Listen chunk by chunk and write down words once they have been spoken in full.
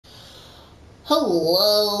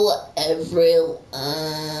Hello, everyone.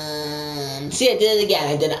 See, I did it again.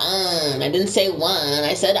 I did I didn't say one.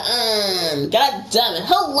 I said God damn it.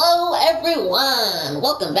 Hello, everyone.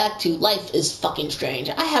 Welcome back to Life is Fucking Strange.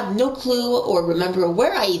 I have no clue or remember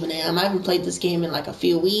where I even am. I haven't played this game in like a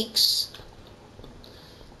few weeks.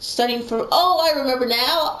 Studying for... Oh, I remember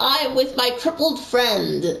now. I'm with my crippled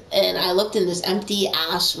friend. And I looked in this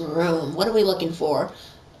empty-ass room. What are we looking for?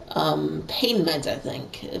 Pain meds, I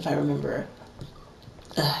think, if I remember.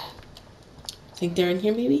 I think they're in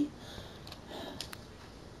here, maybe?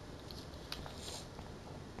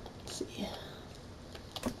 Let's see.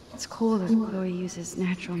 It's cool that Chloe uses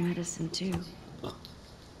natural medicine, too.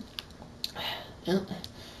 Yeah.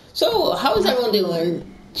 So, how is everyone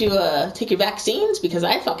doing? Did you, take your vaccines? Because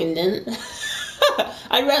I fucking didn't.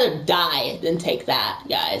 I'd rather die than take that,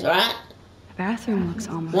 guys, alright? The bathroom looks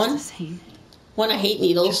almost the same. One, I hate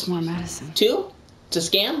needles. Just more medicine. Two, it's a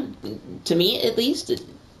scam. To me, at least. It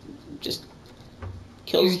just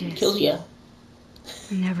kills you.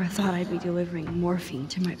 I never thought I'd be delivering morphine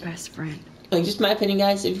to my best friend. Like, just my opinion,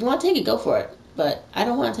 guys. If you want to take it, go for it. But I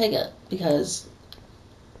don't want to take it because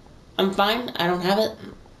I'm fine. I don't have it.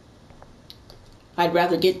 I'd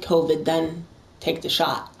rather get COVID than take the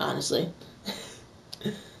shot, honestly.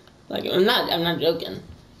 Like, I'm not joking.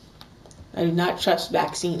 I do not trust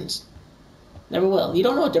vaccines. Never will. You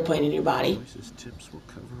don't know what they're putting in your body. Voices tips will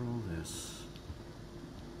cover all this.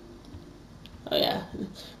 Oh yeah,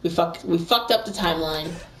 we fucked up the timeline,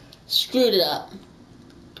 screwed it up.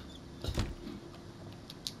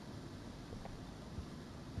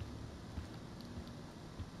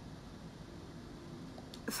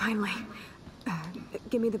 Finally,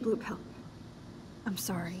 give me the blue pill. I'm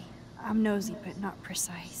sorry. I'm nosy, but not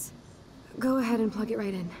precise. Go ahead and plug it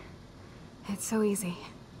right in. It's so easy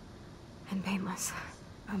and painless.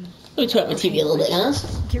 Let me turn up my TV a little bit, huh?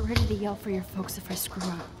 Get ready to yell for your folks if I screw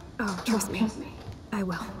up. Oh, trust me. I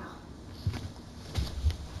will.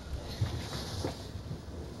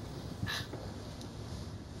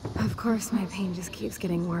 Of course, my pain just keeps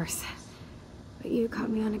getting worse. But you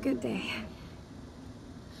caught me on a good day.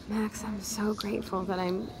 Max, I'm so grateful that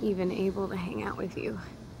I'm even able to hang out with you.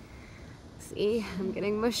 See, I'm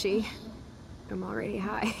getting mushy. I'm already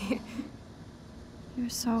high. You're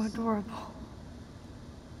so adorable.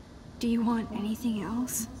 Do you want anything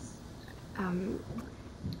else?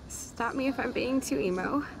 Stop me if I'm being too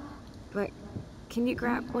emo, but can you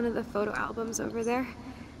grab one of the photo albums over there?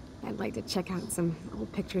 I'd like to check out some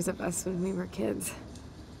old pictures of us when we were kids.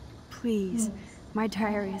 Please. My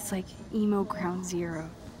diary is like emo ground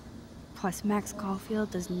zero. Plus, Max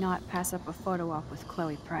Caulfield does not pass up a photo op with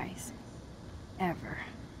Chloe Price. Ever.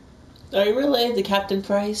 Are you related to Captain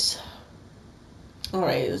Price?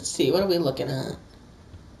 Alright, let's see. What are we looking at?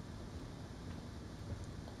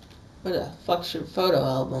 What the fuck's your photo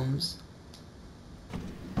albums?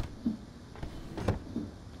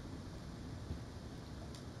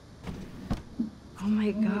 Oh my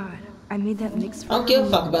god. I made that mix for I don't give a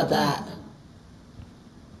fuck about that.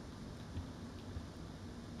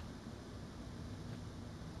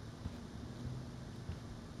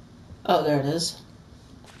 Oh, there it is.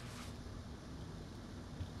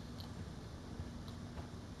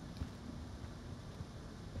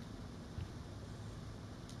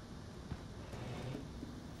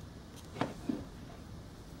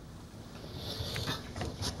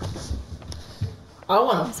 I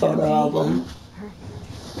want a photo album.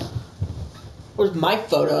 Where's my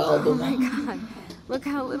photo album? Oh my god, look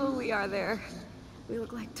how little we are there. We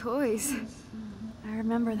look like toys. I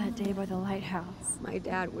remember that day by the lighthouse. My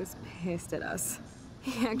dad was pissed at us.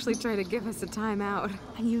 He actually tried to give us a timeout.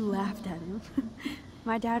 And you laughed at him.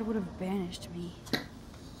 My dad would have banished me.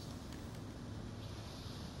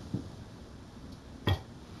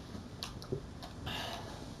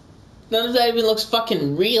 None of that even looks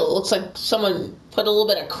fucking real. It looks like someone put a little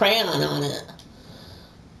bit of crayon on it.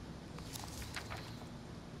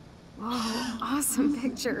 Whoa, awesome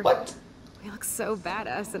picture. What? We look so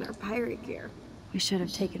badass in our pirate gear. We should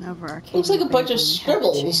have taken over our Looks like a bunch of when we had the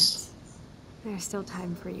scribbles. chance. There's still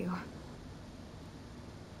time for you.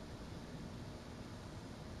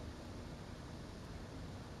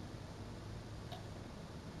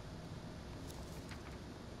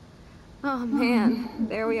 Oh man,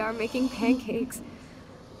 there we are making pancakes.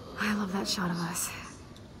 I love that shot of us.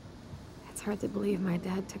 It's hard to believe my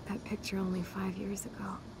dad took that picture only 5 years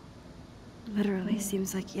ago. Literally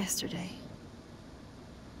seems like yesterday.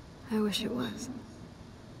 I wish it was.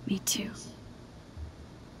 Me too.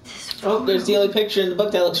 Oh, there's the only picture in the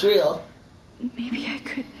book that looks real. Maybe I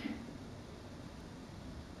could...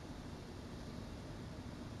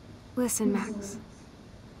 Listen, Max.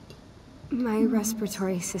 My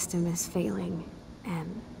respiratory system is failing,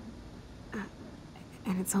 and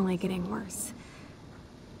it's only getting worse.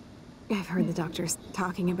 I've heard the doctors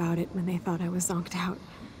talking about it when they thought I was zonked out.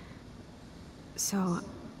 So,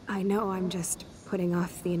 I know I'm just putting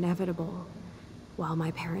off the inevitable while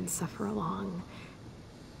my parents suffer along,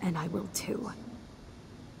 and I will too.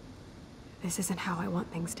 This isn't how I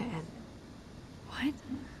want things to end. What?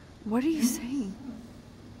 What are you saying?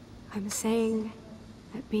 I'm saying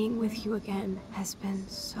that being with you again has been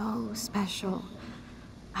so special.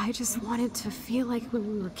 I just wanted to feel like when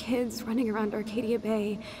we were kids running around Arcadia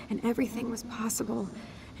Bay and everything was possible,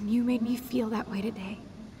 and you made me feel that way today.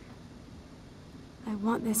 I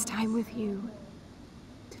want this time with you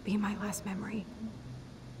to be my last memory.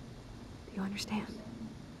 Do you understand?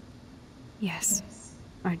 Yes,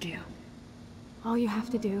 I do. All you have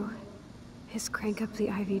to do is crank up the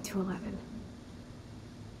IV to 11.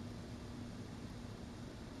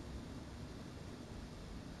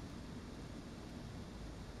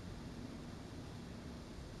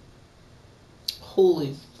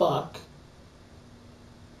 Holy fuck.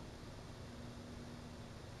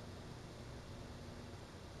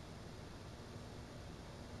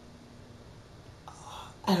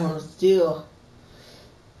 I don't know what to do.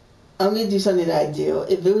 I'm gonna do something that I do.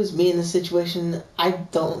 If it was me in this situation, I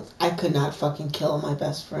could not fucking kill my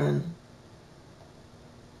best friend.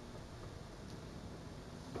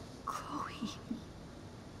 Chloe.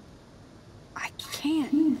 I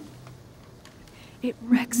can't. It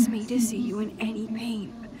wrecks me to see you in any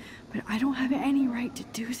pain, but I don't have any right to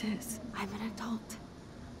do this. I'm an adult.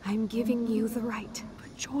 I'm giving you the right.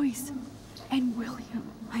 But Joyce and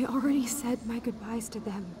William... I already said my goodbyes to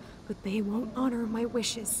them, but they won't honor my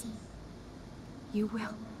wishes. You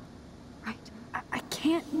will, right? I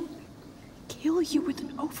can't kill you with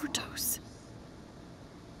an overdose.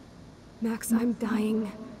 Max, I'm dying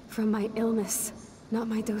from my illness, not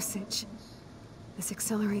my dosage. This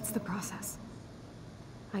accelerates the process.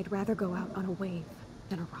 I'd rather go out on a wave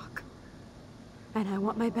than a rock. And I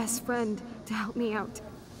want my best friend to help me out.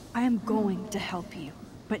 I am going to help you,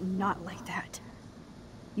 but not like that.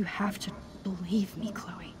 You have to believe me,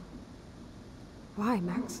 Chloe. Why,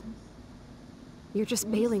 Max? You're just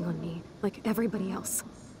bailing on me, like everybody else.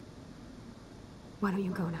 Why don't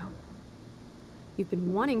you go now? You've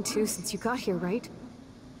been wanting to since you got here, right?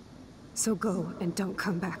 So go and don't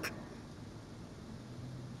come back.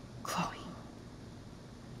 Chloe,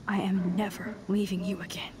 I am never leaving you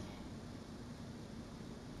again.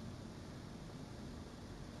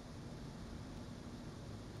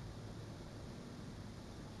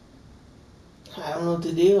 I don't know what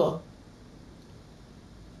to do.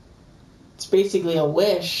 It's basically a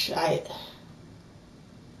wish. I'm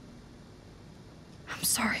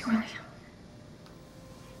sorry, William.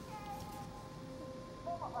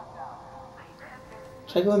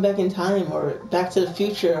 Try going back in time or back to the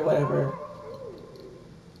future or whatever.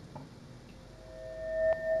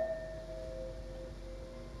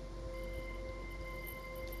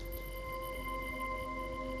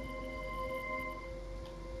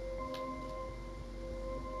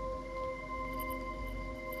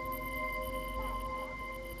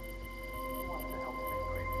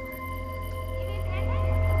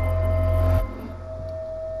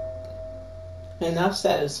 Man, I'm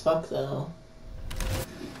sad as fuck though.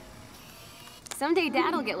 Someday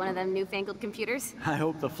Dad'll get one of them newfangled computers. I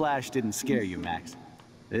hope the flash didn't scare you, Max.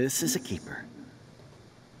 This is a keeper.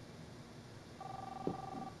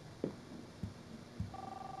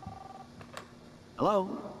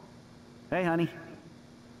 Hello? Hey, honey.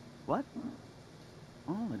 What?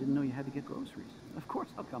 Oh, I didn't know you had to get groceries. Of course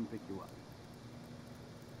I'll come pick you up.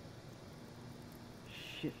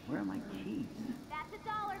 Shit, where are my keys? That's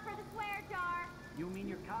 $1 for the swear jar. You mean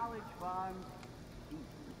your college fund?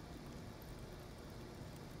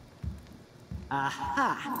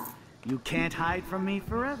 Aha! You can't hide from me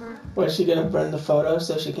forever. Was she gonna burn the photo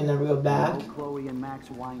so she can never go back? No Chloe and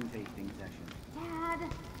Max wine tasting session. Dad.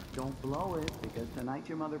 Don't blow it, because tonight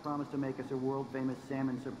your mother promised to make us a world-famous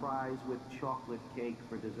salmon surprise with chocolate cake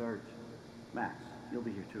for dessert. Max, you'll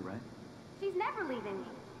be here too, right? She's never leaving me.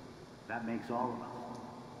 That makes all of us.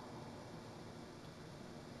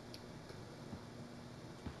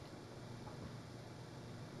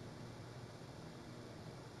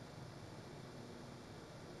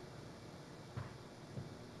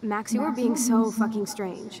 Max, you are being so fucking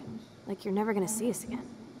strange. Like you're never gonna see us again.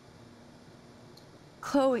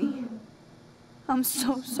 Chloe, I'm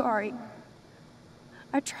so sorry.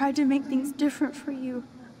 I tried to make things different for you.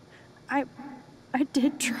 I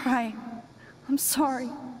did try. I'm sorry.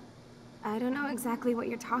 I don't know exactly what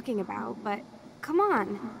you're talking about, but come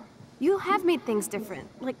on. You have made things different,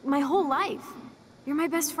 like my whole life. You're my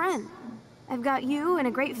best friend. I've got you and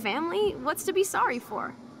a great family. What's to be sorry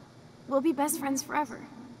for? We'll be best friends forever.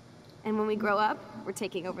 And when we grow up, we're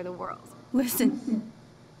taking over the world. Listen,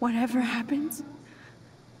 whatever happens,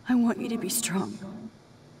 I want you to be strong.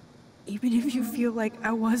 Even if you feel like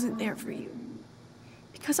I wasn't there for you.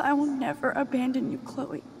 Because I will never abandon you,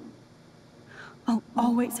 Chloe. I'll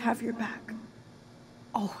always have your back.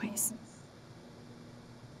 Always.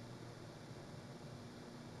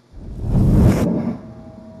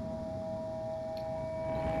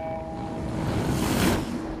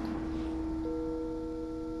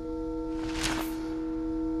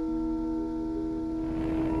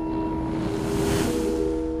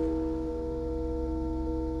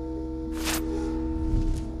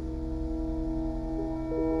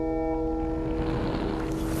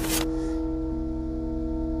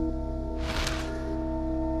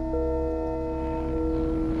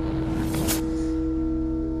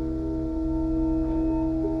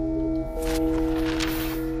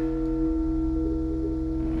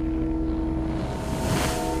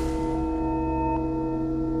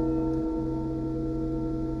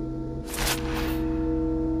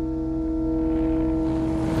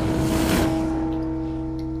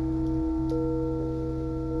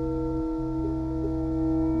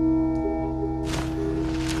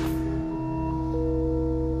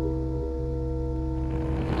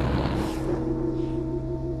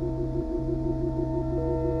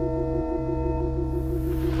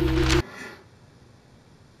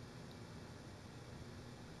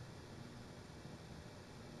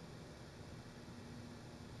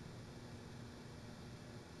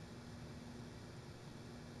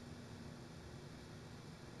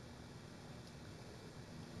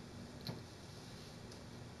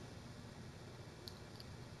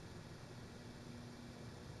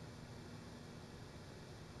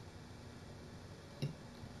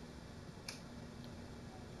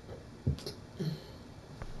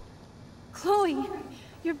 Chloe,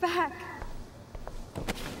 you're back.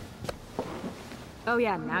 Oh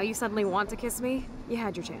yeah, now you suddenly want to kiss me? You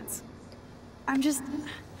had your chance. I'm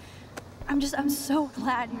so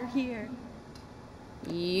glad you're here.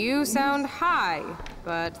 You sound high,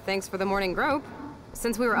 but thanks for the morning grope.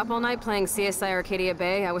 Since we were up all night playing CSI Arcadia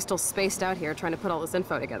Bay, I was still spaced out here trying to put all this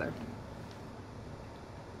info together.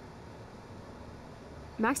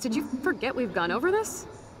 Max, did you forget we've gone over this?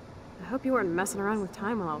 I hope you weren't messing around with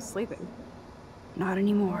time while I was sleeping. Not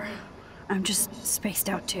anymore. I'm just spaced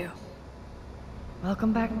out too.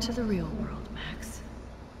 Welcome back to the real world, Max.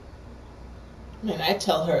 Man, I'd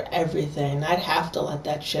tell her everything. I'd have to let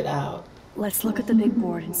that shit out. Let's look at the big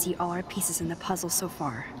board and see all our pieces in the puzzle so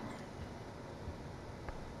far.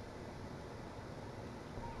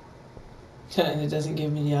 And it doesn't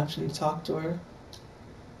give me the option to talk to her.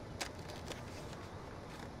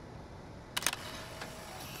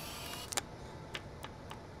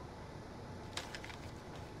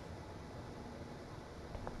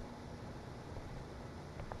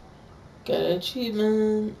 Good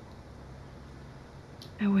achievement.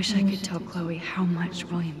 I wish I could tell Chloe how much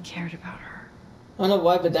William cared about her. I don't know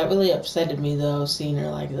why, but that really upsetted me though, seeing her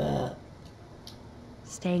like that.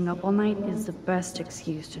 Staying up all night is the best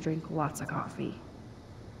excuse to drink lots of coffee.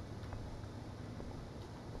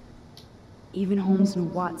 Even Holmes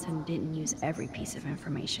and Watson didn't use every piece of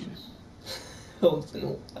information. Holmes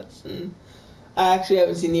and Watson. I actually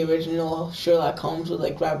haven't seen the original Sherlock Holmes with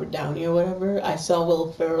like Robert Downey or whatever. I saw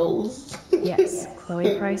Will Ferrell's. Yes,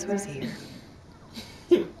 Chloe Price was here.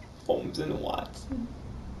 Holmes and Watson.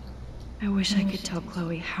 I wish I could tell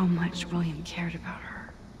Chloe how much William cared about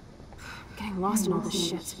her. I'm getting lost in all this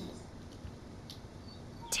shit.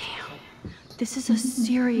 Damn, this is a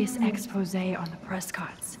serious expose on the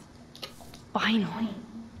Prescotts. Finally.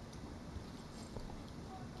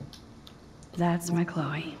 That's my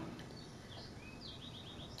Chloe.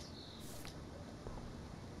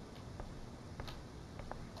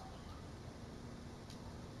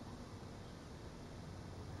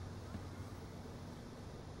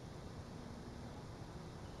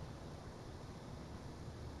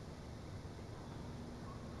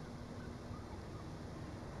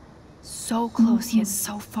 So close, yet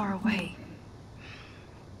so far away.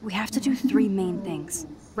 We have to do 3 main things.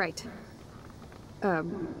 Right.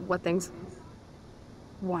 What things?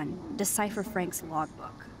 1, decipher Frank's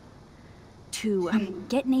logbook. 2,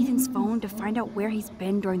 get Nathan's phone to find out where he's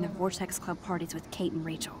been during the Vortex Club parties with Kate and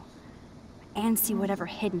Rachel. And see whatever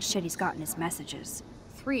hidden shit he's got in his messages.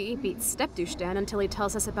 3, beat Stepdouche down until he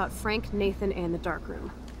tells us about Frank, Nathan, and the dark room.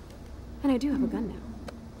 And I do have a gun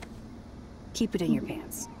now. Keep it in your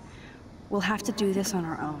pants. We'll have to do this on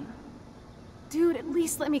our own. dude, at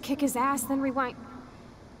least let me kick his ass, then rewind.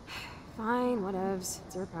 Fine, whatevs.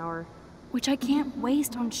 It's her power. Which I can't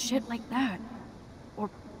waste on shit like that. Or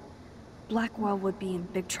Blackwell would be in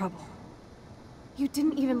big trouble. You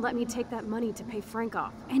didn't even let me take that money to pay Frank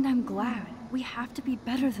off. And I'm glad. We have to be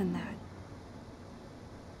better than that.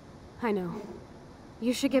 I know.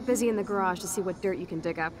 You should get busy in the garage to see what dirt you can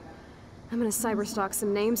dig up. I'm gonna cyberstalk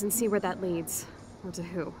some names and see where that leads. Or to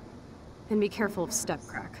who. And be careful of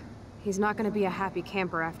Stepcrack. He's not gonna be a happy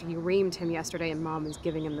camper after you reamed him yesterday and Mom is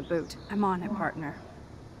giving him the boot. I'm on it, partner.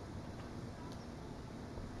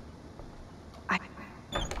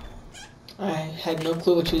 I had no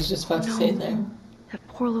clue what she was just about to say there. That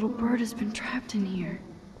poor little bird has been trapped in here.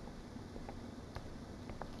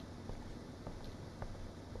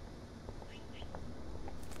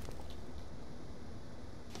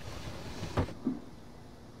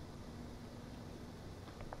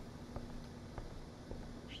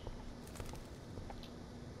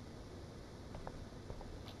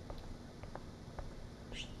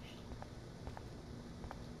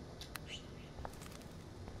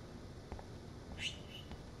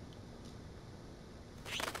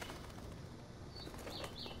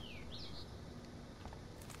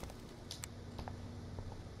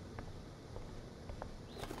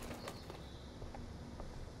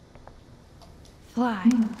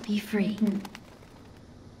 Fly, be free.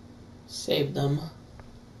 Save them.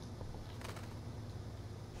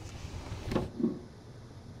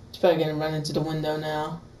 She's probably gonna run into the window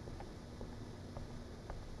now.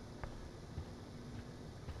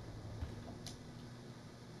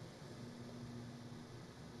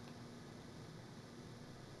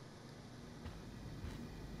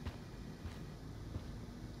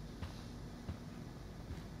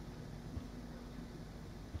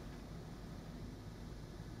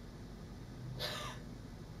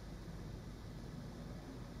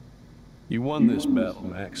 You won this battle,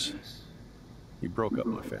 Max. You broke up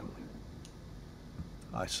my family.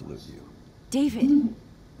 I salute you. David,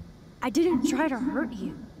 I didn't try to hurt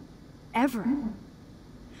you. Ever.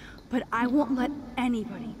 But I won't let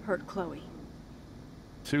anybody hurt Chloe.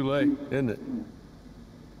 Too late, isn't it?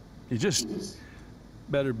 You just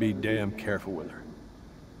better be damn careful with her.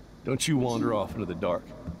 Don't you wander off into the dark.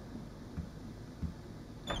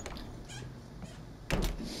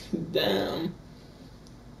 Damn.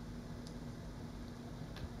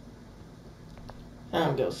 I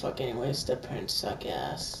don't give a fuck anyway. Step parents suck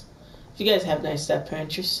ass. If you guys have nice step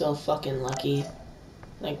parents, you're so fucking lucky.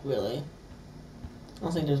 Like, really. I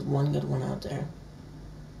don't think there's one good one out there.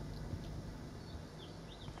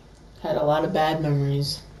 Had a lot of bad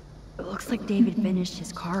memories. It looks like David finished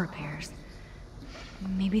his car repairs.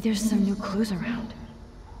 Maybe there's some new clues around.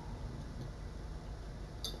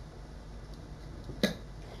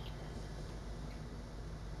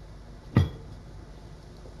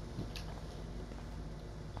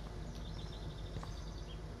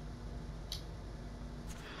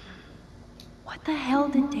 What the hell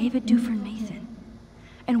did David do for Nathan?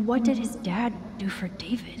 And what did his dad do for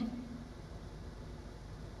David?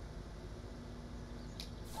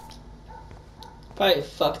 Probably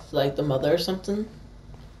fucked, like, the mother or something.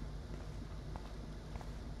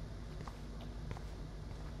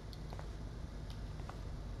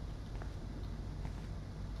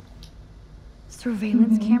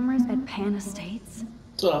 Surveillance cameras at Pan Estates?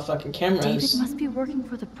 That's what a fucking camera David is. must be working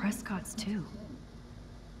for the Prescotts, too.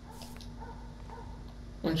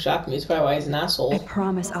 Wouldn't shock me. It's probably why he's an asshole. I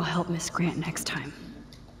promise I'll help Miss Grant next time.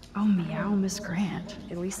 Oh, meow, Miss Grant.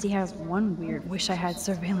 At least he has one weird. Wish I had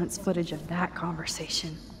surveillance footage of that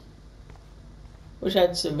conversation. Wish I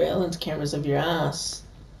had surveillance cameras of your ass.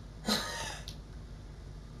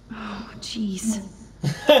 Oh, jeez.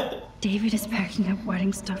 David is packing up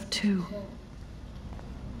wedding stuff, too.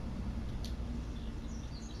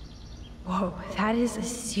 Whoa, that is a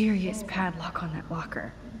serious padlock on that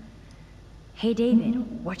locker. Hey,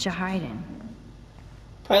 David, what you hiding?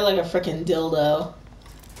 Probably like a freaking dildo.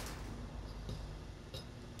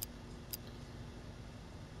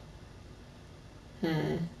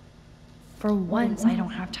 For once, I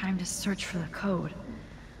don't have time to search for the code.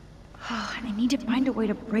 Oh, and I need to find a way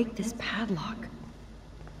to break this padlock.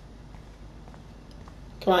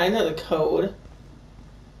 Come on, I know the code.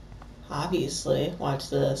 Obviously. Watch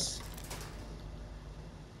this.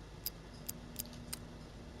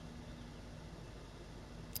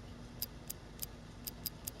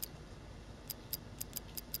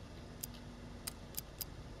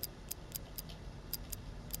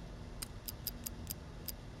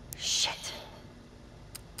 Shit.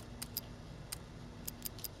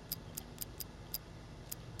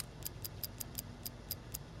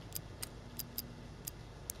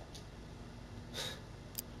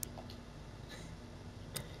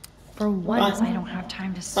 For once, Fine. I don't have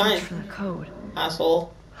time to Fine. search for the code.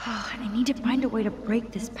 Asshole. And I need to find a way to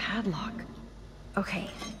break this padlock. Okay,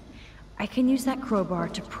 I can use that crowbar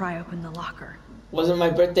to pry open the locker. Wasn't my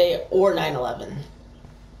birthday or 9/11.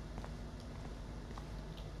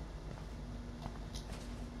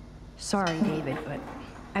 Sorry, David, but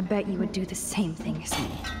I bet you would do the same thing as me.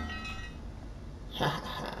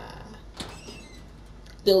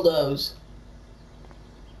 Dildos.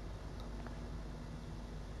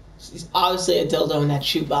 He's obviously a dildo in that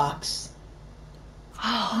shoebox.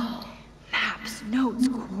 Oh, maps, notes,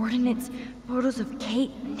 coordinates, photos of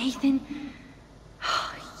Kate, Nathan.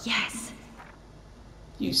 Oh, yes.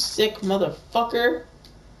 You sick motherfucker.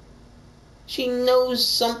 She knows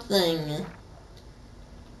something.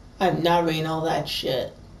 I'm not reading all that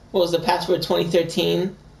shit. What was the password,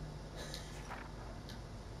 2013?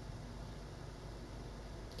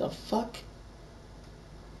 The fuck?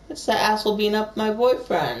 That's that asshole beating up my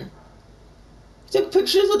boyfriend. He took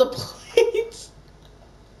pictures of the plates.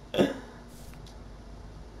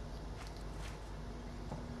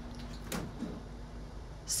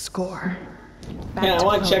 Score. Yeah, I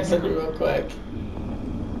want to check something real quick.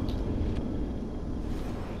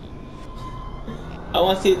 I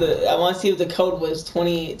want to see if the code was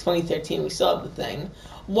 2013. We still have the thing.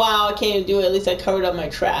 Wow, I can't even do it. At least I covered up my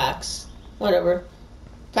tracks. Whatever.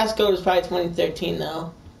 Passcode is probably 2013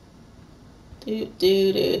 though.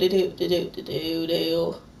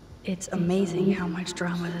 It's amazing how much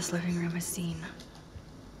drama this living room has seen.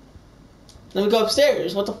 Let me go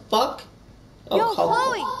upstairs. What the fuck? Oh, Yo,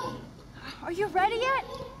 hello. Chloe! Are you ready yet?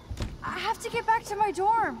 I have to get back to my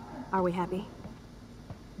dorm. Are we happy?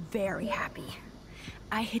 Very happy.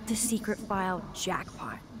 I hit the secret file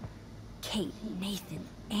jackpot. Kate, Nathan,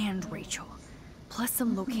 and Rachel. Plus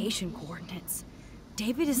some location coordinates.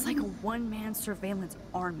 David is like a one-man surveillance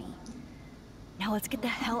army. Now let's get the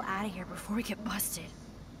hell out of here before we get busted.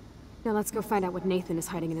 Now let's go find out what Nathan is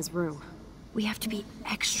hiding in his room. We have to be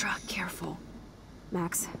extra careful.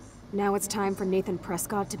 Max, now it's time for Nathan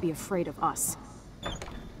Prescott to be afraid of us.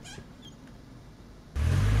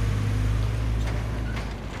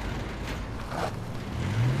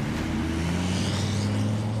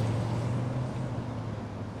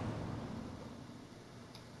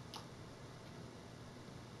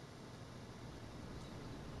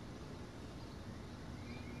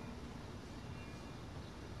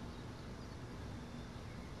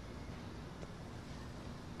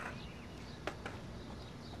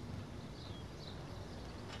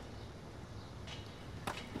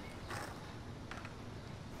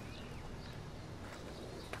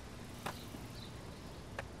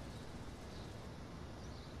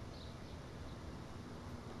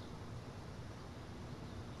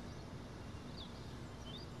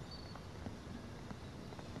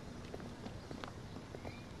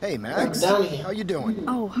 Hey, Max. Down here. How you doing?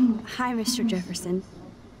 Oh, hi, Mr. Jefferson.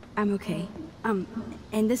 I'm okay. And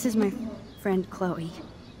this is my friend Chloe.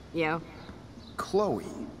 Yo, Chloe.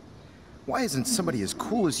 Why isn't somebody as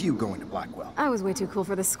cool as you going to Blackwell? I was way too cool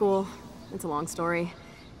for this school. It's a long story.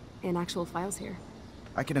 In actual files here.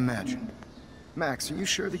 I can imagine. Max, are you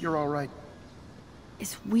sure that you're all right?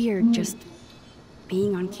 It's weird just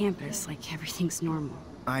being on campus like everything's normal.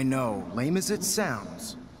 I know, lame as it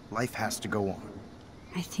sounds, life has to go on.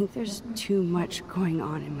 I think there's too much going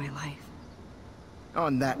on in my life.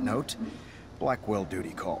 On that note, Blackwell duty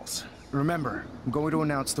calls. Remember, I'm going to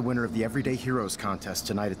announce the winner of the Everyday Heroes contest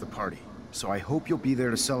tonight at the party, so I hope you'll be there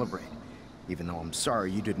to celebrate, even though I'm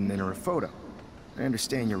sorry you didn't enter a photo. I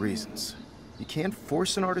understand your reasons. You can't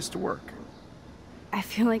force an artist to work. I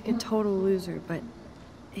feel like a total loser, but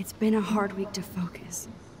it's been a hard week to focus.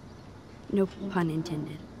 No pun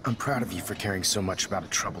intended. I'm proud of you for caring so much about a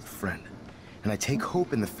troubled friend. And I take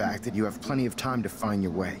hope in the fact that you have plenty of time to find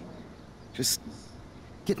your way. Just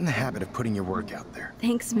get in the habit of putting your work out there.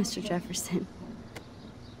 Thanks, Mr. Jefferson.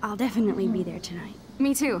 I'll definitely be there tonight.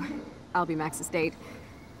 Me too. I'll be Max's date.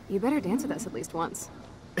 You better dance with us at least once.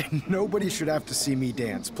 Nobody should have to see me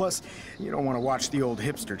dance. Plus, you don't want to watch the old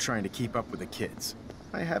hipster trying to keep up with the kids.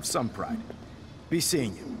 I have some pride. Be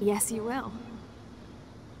seeing you. Yes, you will.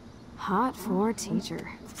 Hot for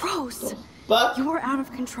teacher. Rose! Fuck. You're out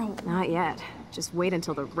of control. Not yet. Just wait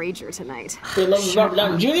until the Rager tonight. They love Robert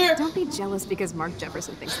Downey Jr. Don't be jealous because Mark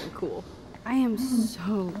Jefferson thinks I'm cool. I am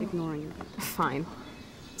so ignoring you. Fine.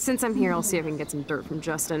 Since I'm here, I'll see if I can get some dirt from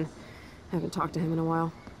Justin. I haven't talked to him in a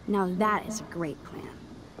while. Now that is a great plan.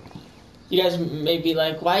 You guys may be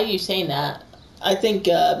like, why are you saying that? I think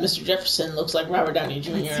Mr. Jefferson looks like Robert Downey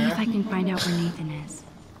Jr. Let's see if I can find out where Nathan is.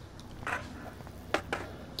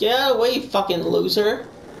 Get out of the way, you fucking loser.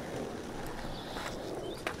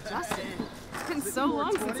 Justin, it's been so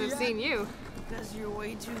long since I've seen you. Because you're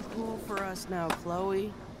way too cool for us now,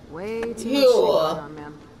 Chloe. Way too much shit Ew. going on,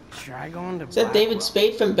 man. Try going to Is that David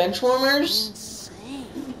Spade from Benchwarmers?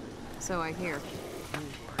 Insane. So I hear.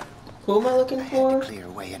 Who am I looking for? Clear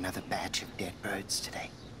away another batch of dead birds today.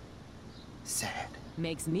 Sad.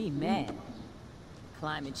 Makes me mad.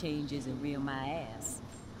 Climate change isn't real my ass.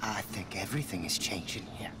 I think everything is changing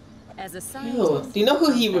here. As a Ew. scientist... Do you know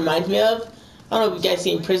who he reminds me of? I don't know if you guys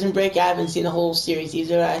seen Prison Break. I haven't seen the whole series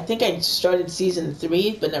either. I think I started season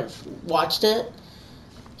 3, but never watched it.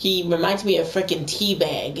 He reminds me of frickin'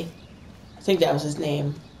 Teabag. I think that was his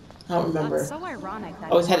name. I don't remember. That's so ironic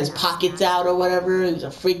that Always had his pockets out or whatever. He was a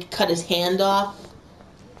freak. Cut his hand off.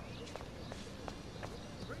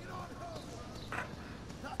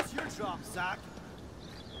 That's your job, Zach.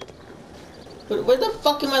 But where the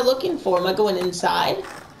fuck am I looking for? Am I going inside?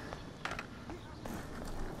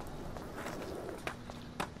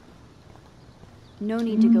 No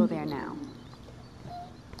need to go there now.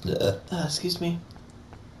 Excuse me.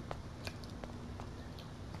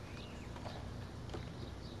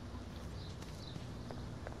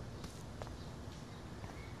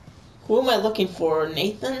 Who am I looking for?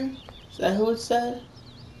 Nathan? Is that who it said?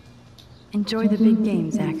 Enjoy the big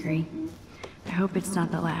game, Zachary. I hope it's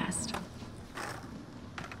not the last.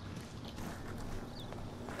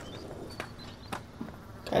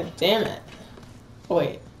 God damn it. Oh,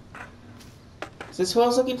 wait. Is this who I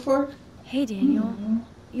was looking for? Hey, Daniel.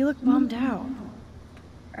 You look bummed out.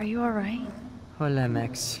 Are you alright? Hola,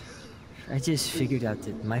 Max. I just figured out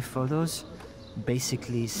that my photos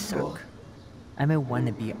basically suck. I'm a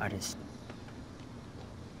wannabe artist.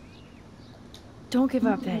 Don't give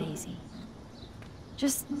up that easy.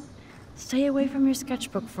 Just stay away from your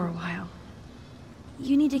sketchbook for a while.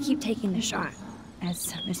 You need to keep taking the shot,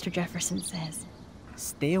 as Mr. Jefferson says.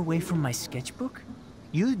 Stay away from my sketchbook?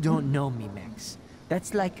 You don't know me, Max.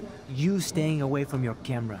 That's like you staying away from your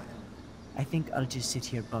camera. I think I'll just sit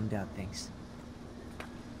here bummed out, thanks.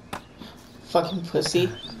 Fucking pussy.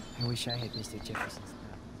 I wish I had Mr. Jefferson's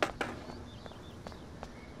now.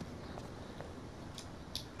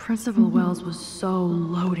 Principal Wells was so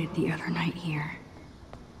loaded the other night here.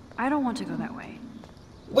 I don't want to go that way.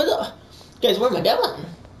 Where the... Guys, where am I going?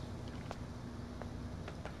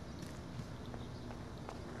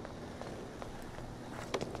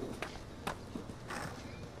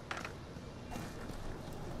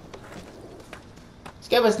 This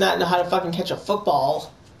guy must not know how to fucking catch a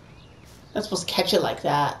football. Not supposed to catch it like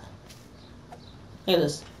that. Look at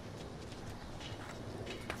this.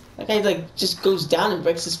 That guy, like, just goes down and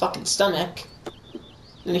breaks his fucking stomach.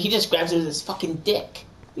 And he just grabs it with his fucking dick.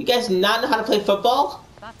 You guys not know how to play football?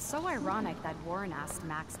 That's so ironic that Warren asked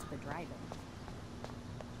Max to the drive-in.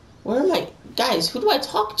 Where am I? Guys, who do I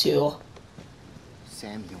talk to?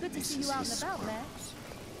 Samuel Good to see you out and about, Max.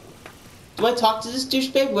 Do I talk to this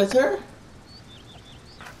douchebag with her?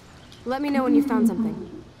 Let me know when you found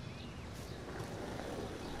something.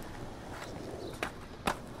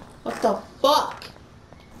 What the fuck?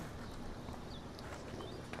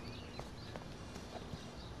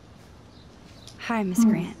 Hi, Miss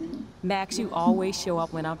Grant. Max, you always show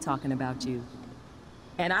up when I'm talking about you.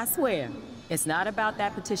 And I swear, it's not about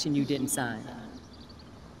that petition you didn't sign.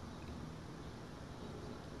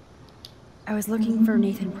 I was looking for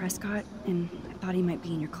Nathan Prescott, and I thought he might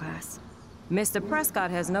be in your class. Mr.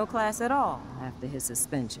 Prescott has no class at all after his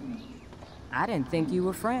suspension. I didn't think you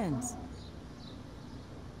were friends.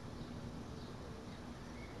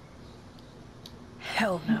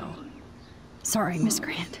 Hell no. Sorry, Miss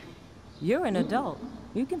Grant. You're an adult.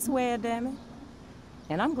 You can swear, damn it.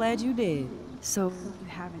 And I'm glad you did. So, you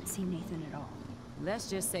haven't seen Nathan at all? Let's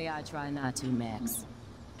just say I try not to, Max.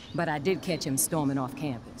 But I did catch him storming off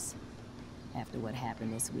campus. After what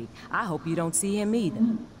happened this week, I hope you don't see him either.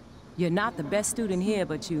 You're not the best student here,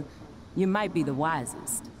 but you might be the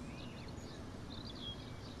wisest.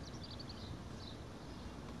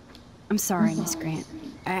 I'm sorry, Miss Grant.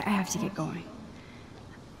 I have to get going.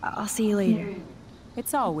 I'll see you later.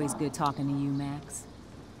 It's always good talking to you, Max.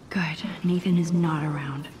 Good. Nathan is not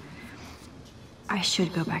around. I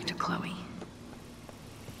should go back to Chloe.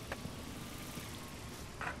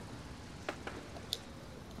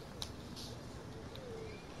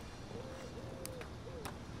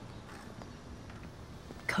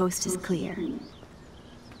 Coast is clear.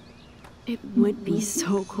 It would be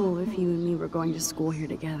so cool if you and me were going to school here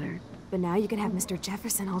together. But now you can have Mr.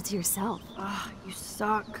 Jefferson all to yourself. Ah, you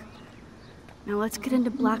suck. Now let's get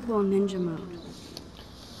into Blackwell Ninja mode.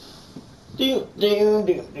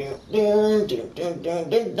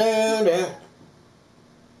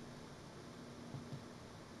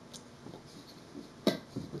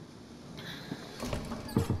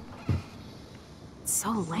 so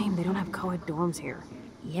lame they don't have co-ed dorms here.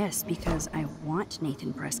 Yes, because I want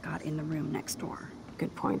Nathan Prescott in the room next door.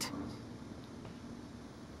 Good point.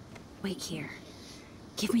 Wait here.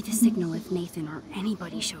 Give me the signal if Nathan or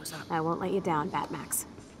anybody shows up. I won't let you down, Batmax.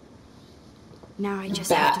 Now I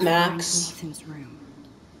just have to find Batmax. Nathan's room.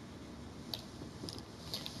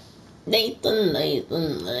 Nathan.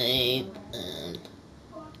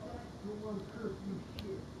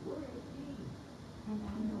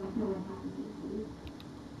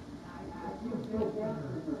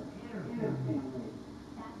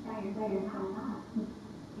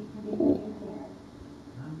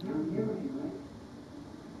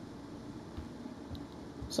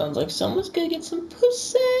 Sounds like someone's gonna get some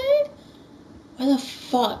pussy. Why the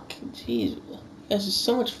fuck? Jeez, you guys are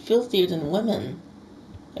so much filthier than women.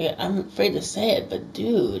 Like, I'm afraid to say it, but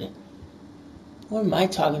dude. What am I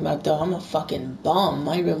talking about though? I'm a fucking bum.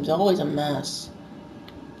 My room's always a mess.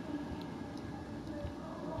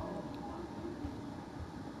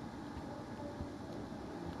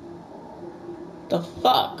 The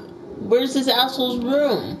fuck? Where's this asshole's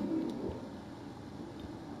room?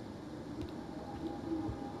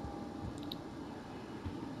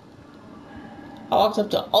 I walked up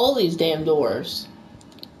to all these damn doors.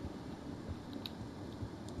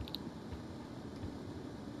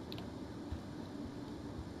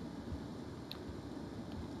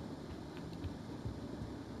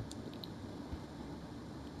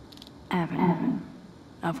 Evan.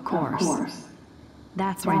 Of course.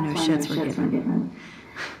 That's why no shits were given.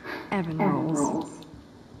 Evan rolls.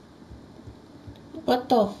 What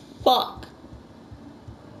the fuck?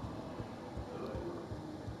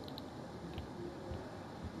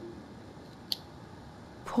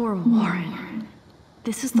 Poor Warren.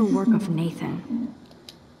 This is the work of Nathan.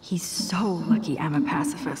 He's so lucky I'm a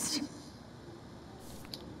pacifist.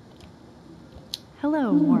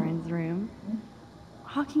 Hello, Warren's room.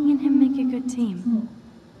 Hawking and him make a good team.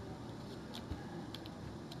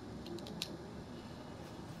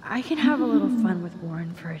 I can have a little fun with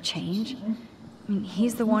Warren for a change. I mean,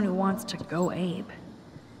 he's the one who wants to go Abe.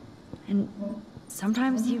 And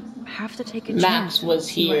sometimes you have to take a chance. Max was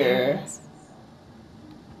here.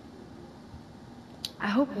 I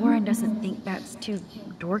hope Warren doesn't think that's too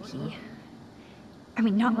dorky. I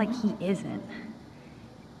mean, not like he isn't.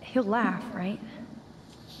 He'll laugh, right?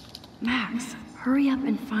 Max, hurry up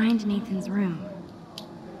and find Nathan's room.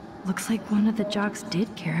 Looks like one of the jocks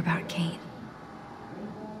did care about Kate.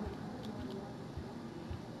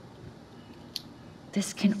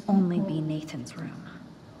 This can only be Nathan's room.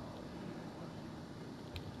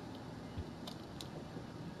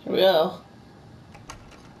 Here we go.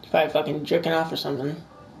 He's probably fucking jerking off or something.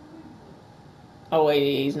 Oh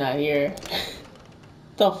wait, he's not here.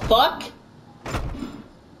 The fuck?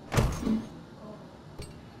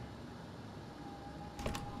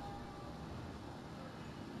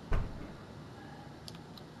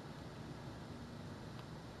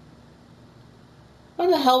 Why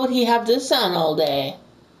the hell would he have this on all day?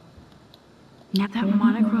 Now that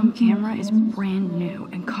monochrome camera is brand new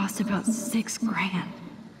and costs about $6 grand.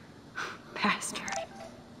 Bastard.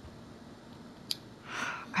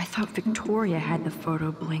 I thought Victoria had the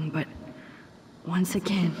photo bling, but once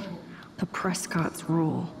again, the Prescotts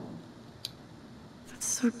rule. That's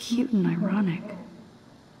so cute and ironic.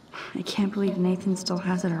 I can't believe Nathan still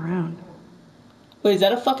has it around. Wait, is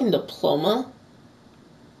that a fucking diploma?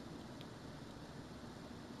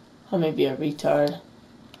 I may be a retard. I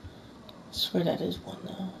swear that is one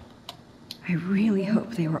though. I really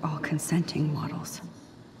hope they were all consenting models.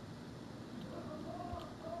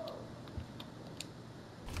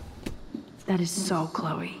 That is so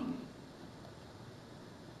Chloe.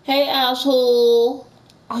 Hey, asshole!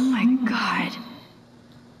 Oh my god.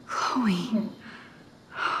 Chloe.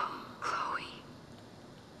 Oh, Chloe.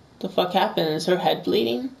 The fuck happened? Is her head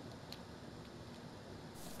bleeding?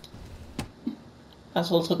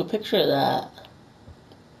 Asshole took a picture of that.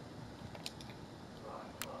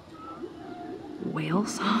 Whale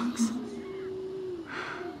songs?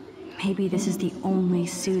 Maybe this is the only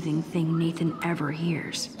soothing thing Nathan ever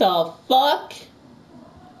hears. The fuck?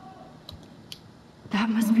 That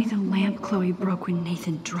must be the lamp Chloe broke when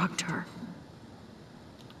Nathan drugged her.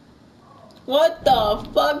 What the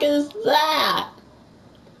fuck is that?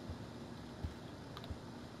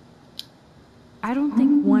 I don't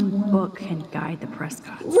think one book can guide the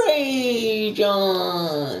Prescotts. Rage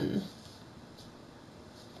on!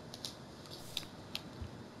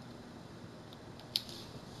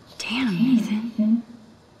 Damn, Nathan.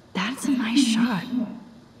 That's a nice shot.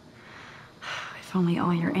 If only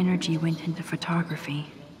all your energy went into photography.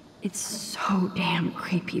 It's so damn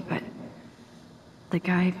creepy, but The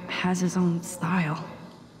guy has his own style.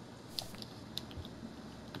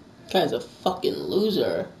 Guy's a fucking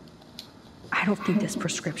loser. I don't think this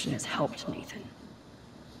prescription has helped Nathan.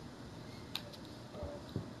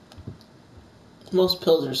 Most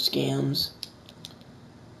pills are scams.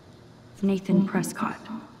 Nathan Prescott,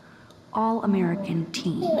 all-American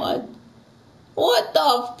teen. What? What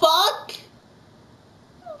the fuck?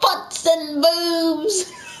 Butts and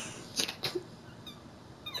boobs!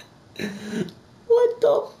 What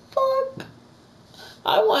the fuck?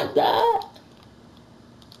 I want that.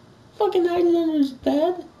 Fucking hide it under his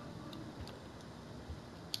bed.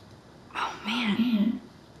 Oh man,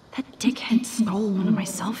 that dickhead stole one of my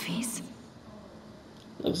selfies.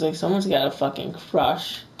 Looks like someone's got a fucking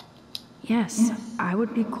crush. Yes, I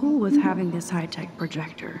would be cool with having this high-tech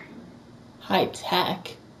projector.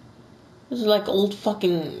 High-tech? This is like old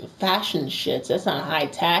fucking fashion shit. That's not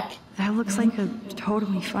high-tech. That looks like a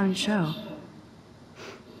totally fun show.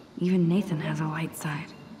 Even Nathan has a light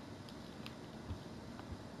side.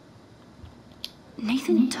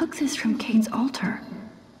 Nathan took this from Kate's altar.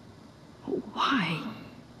 Why?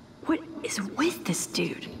 What is with this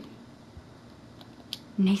dude?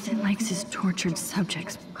 Nathan likes his tortured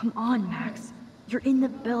subjects. Come on, Max. You're in the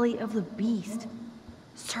belly of the beast.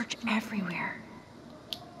 Search everywhere.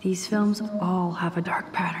 These films all have a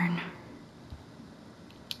dark pattern.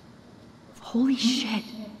 Holy shit.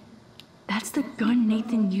 That's the gun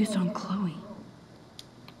Nathan used on Chloe.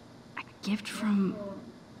 A gift from...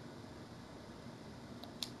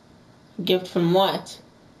 Gift from what?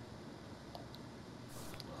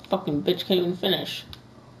 Fucking bitch can't even finish.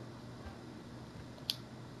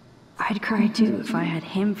 I'd cry too if I had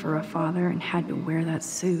him for a father and had to wear that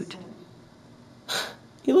suit.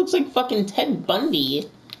 He looks like fucking Ted Bundy.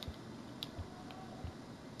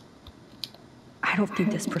 I don't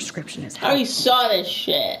think this prescription is I already saw this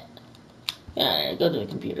shit. Yeah, go to the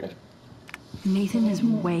computer. Nathan is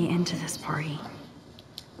way into this party.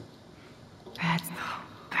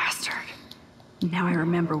 Bastard. Now I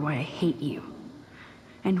remember why I hate you.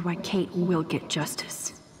 And why Kate will get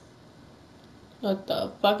justice. What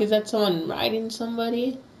the fuck? Is that someone riding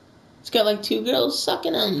somebody? It's got like two girls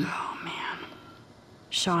sucking him. Oh man.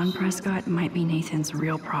 Sean Prescott might be Nathan's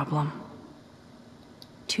real problem.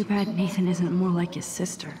 Too bad Nathan isn't more like his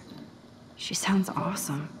sister. She sounds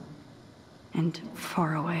awesome. And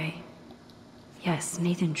far away. Yes,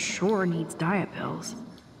 Nathan sure needs diet pills.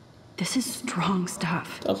 This is strong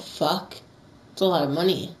stuff. The fuck? It's a lot of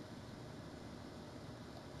money.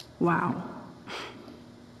 Wow.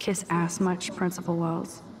 Kiss ass much, Principal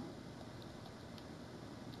Wells?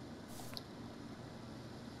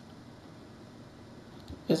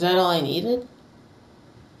 Is that all I needed?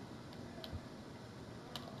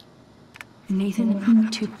 Nathan,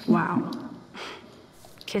 wow.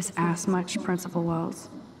 Kiss ass much, Principal Wells?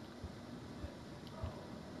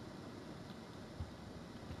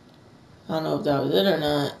 I don't know if that was it or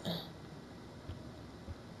not.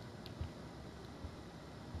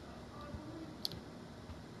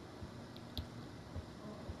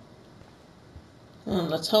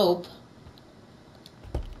 Let's hope.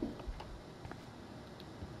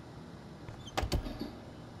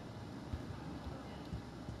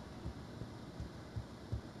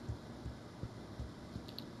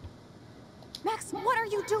 Max, what are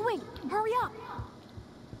you doing? Hurry up.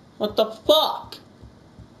 What the fuck?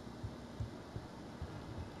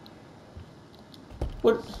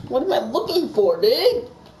 What am I looking for, dude?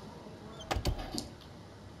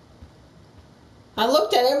 I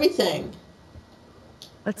looked at everything.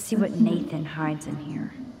 Let's see what Nathan hides in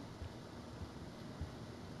here.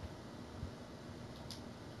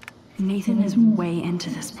 Nathan is way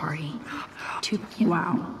into this party.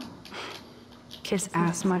 Wow. Kiss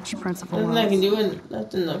ass much, Principal Nothing Wells? I can do in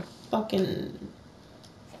that's in the fucking.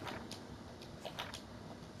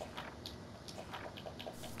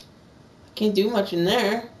 Can't do much in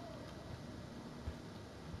there.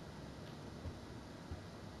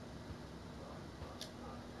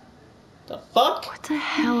 The fuck? What the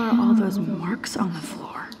hell are all those marks on the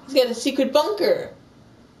floor? He's got a secret bunker.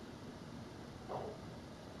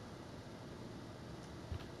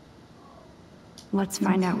 Let's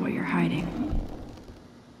find out what you're hiding.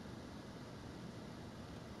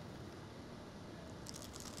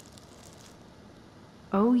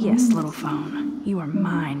 Oh yes, little phone. You are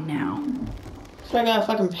mine now. So I got a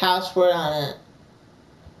fucking password on it.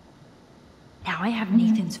 Now I have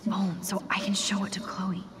Nathan's phone, so I can show it to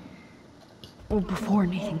Chloe. Or before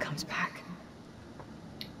Nathan comes back.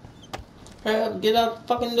 Hurry up, get out the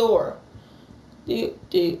fucking door.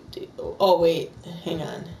 Oh wait, hang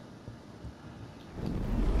on.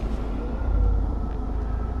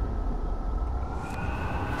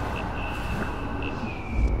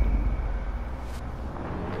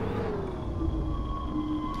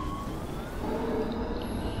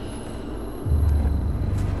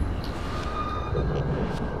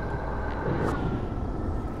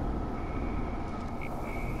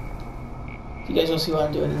 You guys will see what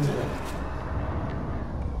I'm doing in a minute.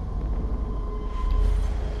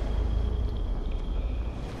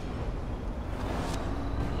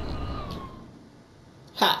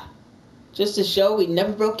 Ha! Just to show we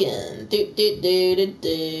never broke in. Do do do do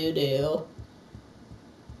do do.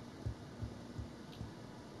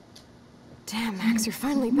 Damn, Max, you're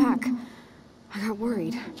finally back. I got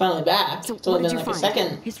worried. Finally back. So it's only what been did like you a find?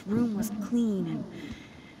 second. His room was clean and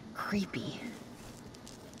creepy.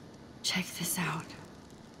 Check this out.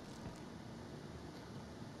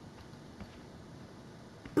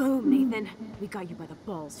 Boom, Nathan. We got you by the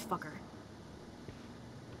balls, fucker.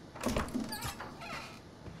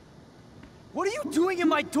 What are you doing in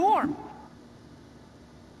my dorm?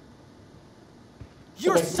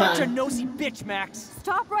 You're Take such a time. nosy bitch, Max.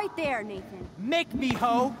 Stop right there, Nathan. Make me,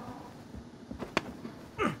 ho.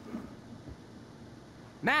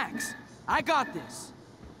 Max, I got this.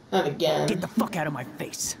 Not again. Get the fuck out of my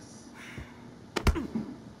face.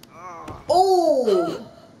 Oh!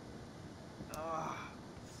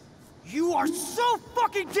 You are so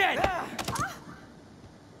fucking dead!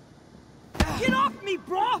 Get off me,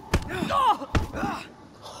 bro!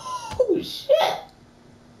 Oh shit!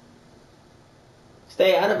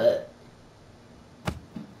 Stay out of it.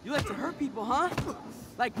 You like to hurt people, huh?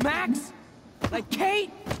 Like Max? Like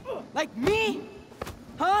Kate? Like me?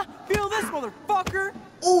 Huh? Feel this, motherfucker!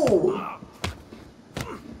 Ooh!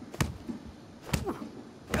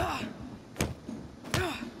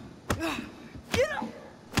 Get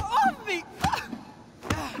off me!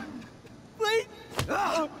 Please!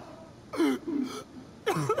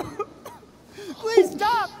 Please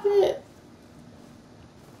stop! Shit.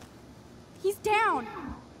 He's down.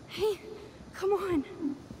 Hey, come on.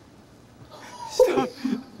 Stop.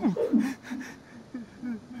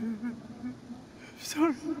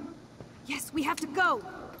 Sorry. Yes, we have to go.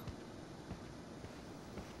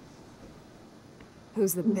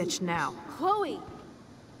 Who's the bitch now? Chloe.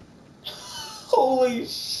 Holy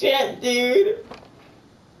shit, dude!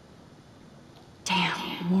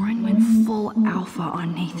 Damn, Warren went full alpha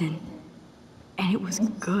on Nathan. And it was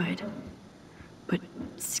good. But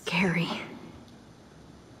scary.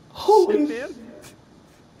 Holy Shit, man.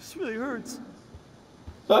 This really hurts.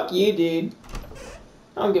 fuck you, dude.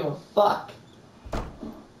 I don't give a fuck.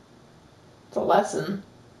 It's a lesson.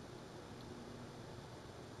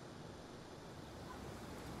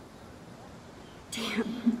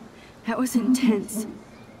 Damn, that was intense.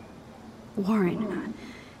 Warren,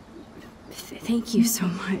 thank you so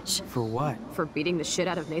much. For what? For beating the shit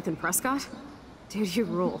out of Nathan Prescott? Dude, you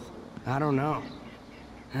rule. I don't know.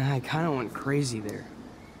 I kind of went crazy there.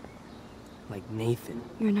 Like Nathan.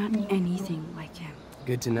 You're not anything like him.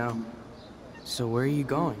 Good to know. So where are you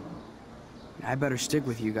going? I better stick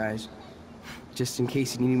with you guys. Just in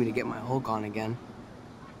case you need me to get my Hulk on again.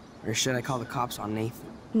 Or should I call the cops on Nathan?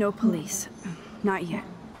 No police. Not yet.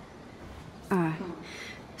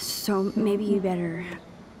 So maybe you better,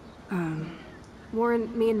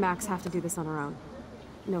 Warren, me and Max have to do this on our own.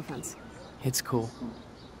 No offense. It's cool.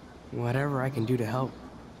 Whatever I can do to help.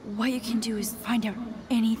 what you can do is find out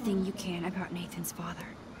anything you can about Nathan's father.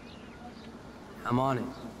 I'm on it.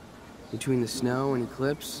 Between the snow and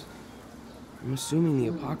eclipse, I'm assuming the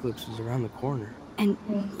apocalypse is around the corner. And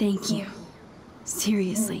thank you.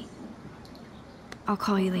 Seriously. I'll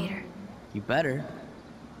call you later. You better.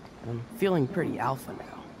 I'm feeling pretty alpha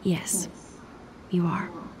now. Yes, you are.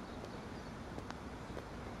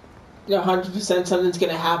 You know, 100% something's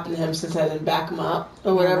gonna happen to him since I didn't back him up,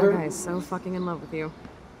 or Yeah, whatever. that guy's so fucking in love with you.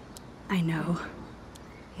 I know.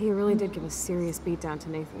 He really did give a serious beatdown to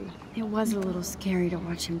Nathan. It was a little scary to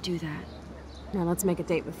watch him do that. Now let's make a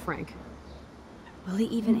date with Frank. Will he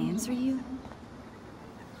even answer you?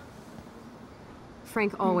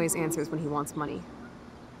 Frank always answers when he wants money.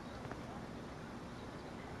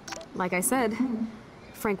 Like I said,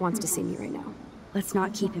 Frank wants to see me right now. Let's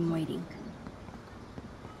not keep him waiting.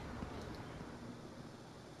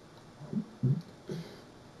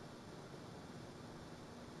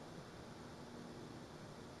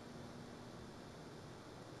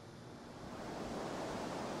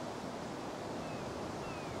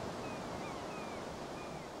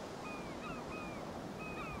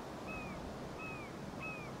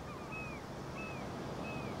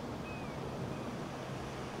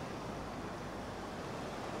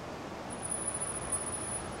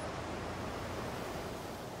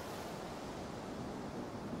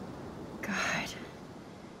 God,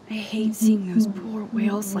 I hate seeing those poor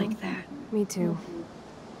whales like that. Me too.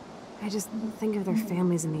 I just think of their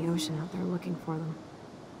families in the ocean out there looking for them.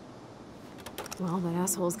 Well, that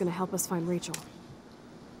asshole's gonna help us find Rachel.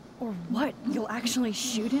 Or what? You'll actually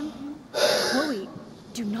shoot him? Chloe,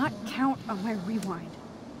 Do not count on my rewind.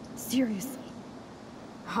 Seriously.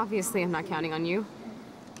 Obviously, I'm not counting on you.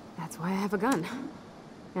 That's why I have a gun.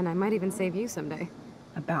 And I might even save you someday.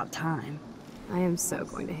 About time. I am so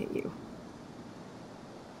going to hit you.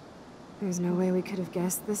 There's no way we could have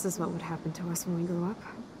guessed this is what would happen to us when we grew up.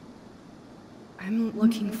 I'm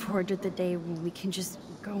looking forward to the day when we can just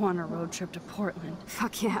go on a road trip to Portland.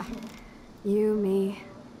 Fuck yeah. You, me,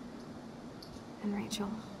 and Rachel.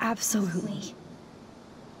 Absolutely.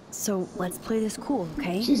 So let's play this cool,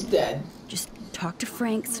 okay? She's dead. Just talk to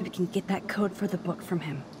Frank so we can get that code for the book from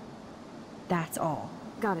him. That's all.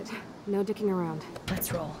 Got it. No dicking around.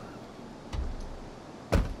 Let's roll.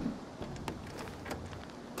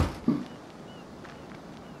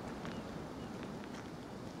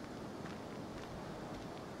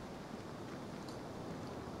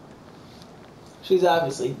 She's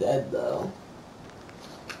obviously dead, though.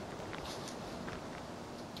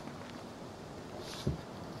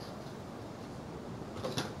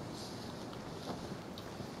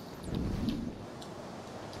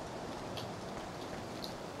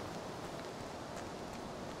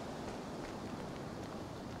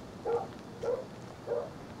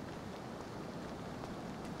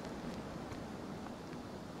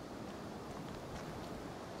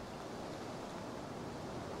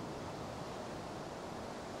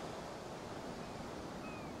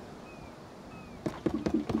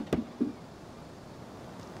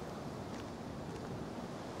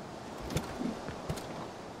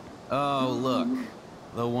 Oh, look.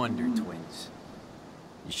 The Wonder Twins.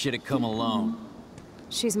 You should have come alone.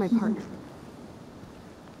 She's my partner.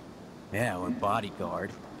 Yeah, or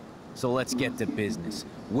bodyguard. So let's get to business.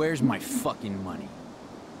 Where's my fucking money?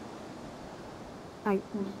 I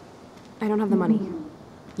don't have the money.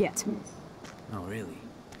 Yet. Oh, really?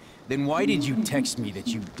 Then why did you text me that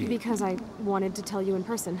you did? Because I wanted to tell you in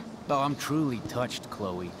person. Oh, I'm truly touched,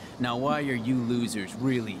 Chloe. Now why are you losers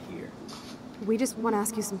really here? We just want to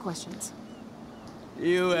ask you some questions.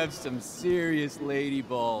 You have some serious lady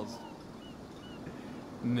balls.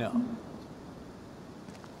 No.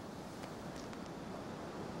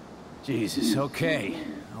 Jesus, okay.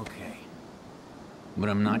 Okay. But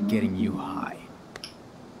I'm not getting you high.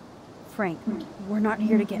 Frank, we're not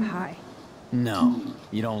here to get high. No,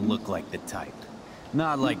 you don't look like the type.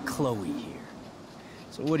 Not like Chloe here.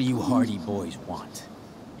 So what do you hardy boys want?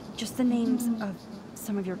 Just the names of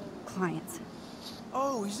some of your clients.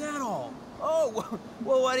 Oh, is that all? Oh,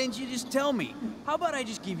 well, why didn't you just tell me? How about I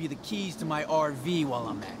just give you the keys to my RV while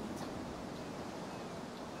I'm at it?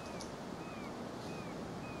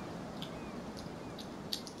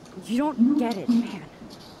 You don't get it, man.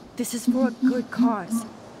 This is for a good cause.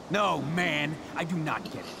 No, man, I do not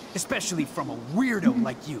get it. Especially from a weirdo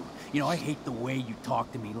like you. You know, I hate the way you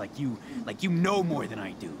talk to me like you know more than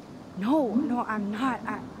I do. No, I'm not.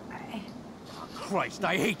 Christ,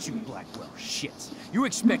 I hate you, Blackwell shits. You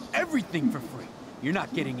expect everything for free. You're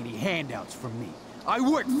not getting any handouts from me. I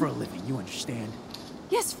work for a living, you understand?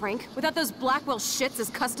 Yes, Frank. Without those Blackwell shits as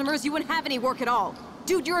customers, you wouldn't have any work at all.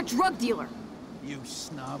 Dude, you're a drug dealer. You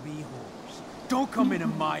snobby whores. Don't come into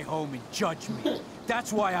my home and judge me.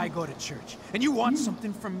 That's why I go to church. And you want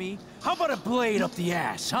something from me? How about a blade up the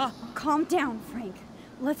ass, huh? Calm down, Frank.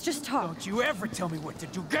 Let's just talk. Don't you ever tell me what to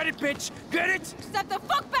do. Get it, bitch? Get it? Step the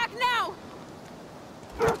fuck back now!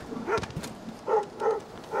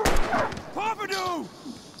 Papadoo!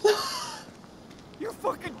 You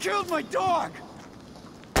fucking killed my dog!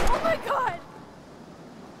 Oh my god!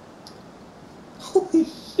 Holy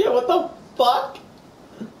shit, what the fuck?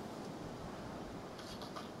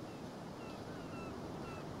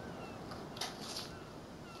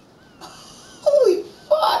 Holy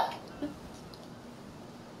fuck!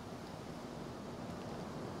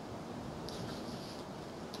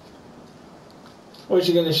 Was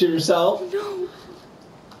she gonna shoot herself? No.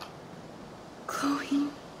 Chloe.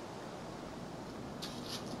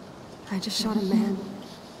 I just shot a man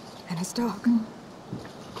and his dog.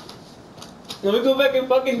 Let me go back in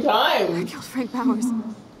fucking time. I killed Frank Powers. You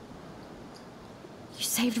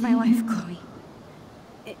saved my life, Chloe.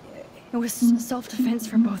 It was self-defense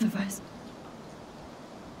for both of us.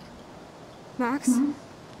 Max?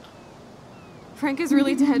 Frank is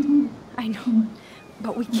really dead. I know,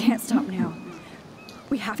 but we can't stop now.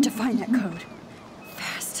 We have to find that code.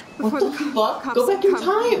 Fast. What the fuck? Go back in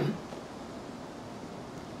time.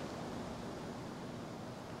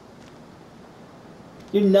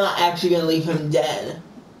 You're not actually gonna leave him dead.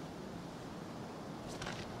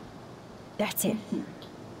 That's it.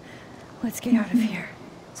 Let's get out of here.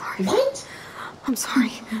 Sorry. What? I'm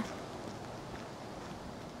sorry.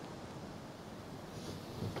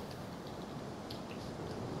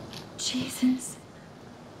 Jesus.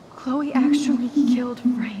 Chloe actually killed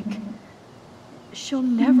Frank. She'll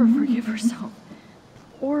never forgive herself.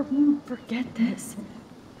 Or forget this.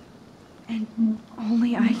 And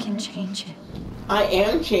only I can change it. I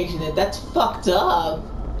am changing it. That's fucked up.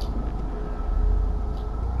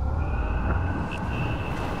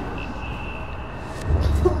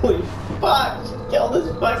 Holy fuck, she killed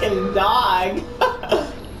this fucking dog.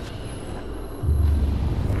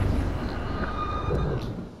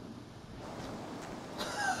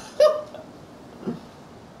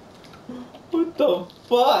 What the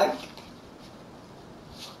fuck?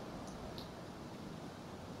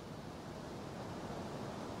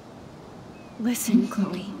 Listen,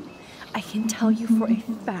 Chloe. I can tell you for a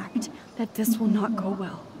fact that this will not go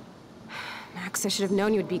well. Max, I should have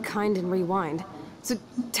known you would be kind and rewind. So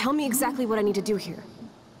tell me exactly what I need to do here.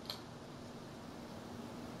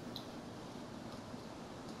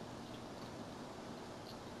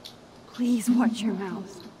 Please watch your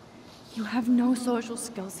mouth. You have no social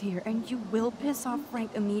skills here, and you will piss off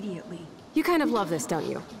Frank immediately. You kind of love this, don't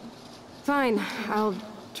you? Fine, I'll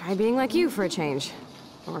try being like you for a change.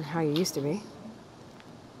 Or how you used to be.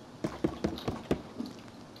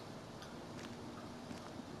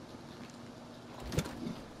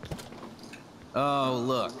 Oh,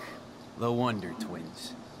 look. The Wonder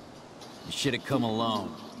Twins. You should have come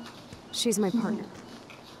alone. She's my partner.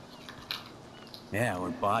 Yeah, we're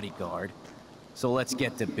bodyguard. So let's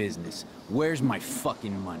get to business. Where's my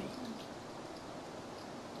fucking money?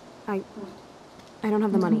 I don't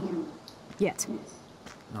have the money. Yet.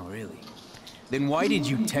 Oh, really? Then why did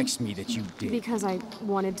you text me that you did? Because I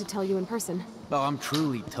wanted to tell you in person. Oh, I'm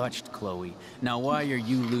truly touched, Chloe. Now why are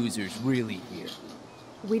you losers really here?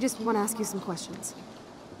 We just want to ask you some questions.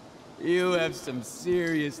 You have some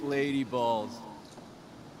serious lady balls.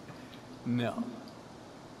 No.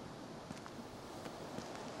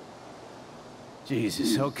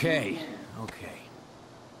 Jesus, okay. Okay.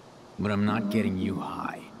 But I'm not getting you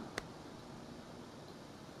high.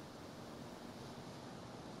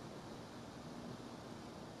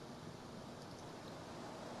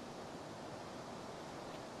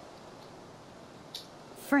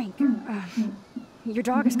 Frank, your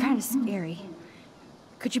dog is kind of scary.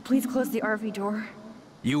 Could you please close the RV door?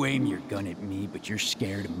 You aim your gun at me, but you're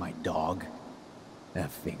scared of my dog? That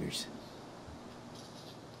figures.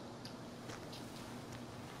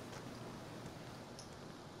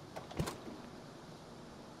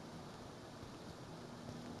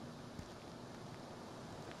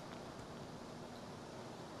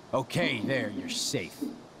 Okay, there, you're safe.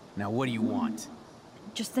 Now what do you want?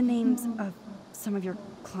 Just the names of some of your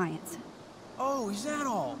clients. Oh, is that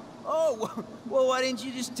all? Oh, well, why didn't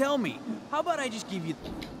you just tell me? How about I just give you...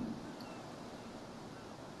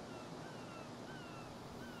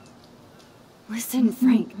 Listen,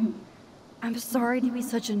 Frank. I'm sorry to be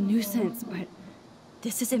such a nuisance, but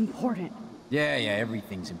this is important. Yeah,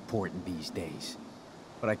 everything's important these days.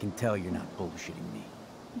 But I can tell you're not bullshitting me.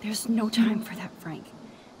 There's no time for that, Frank.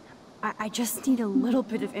 I just need a little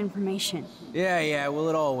bit of information. Yeah, well,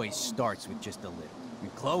 it always starts with just a little.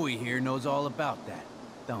 And Chloe here knows all about that,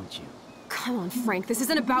 don't you? Come on, Frank, this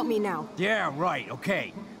isn't about me now. Yeah, right,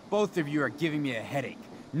 okay. Both of you are giving me a headache.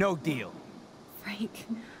 No deal. Frank,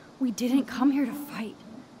 we didn't come here to fight.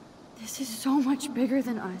 This is so much bigger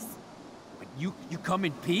than us. But you come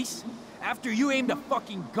in peace? After you aimed a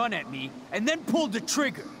fucking gun at me, and then pulled the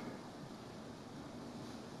trigger.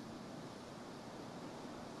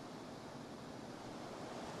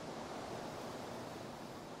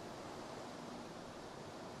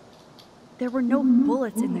 There were no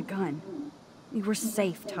bullets in the gun. We were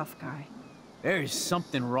safe, tough guy. There's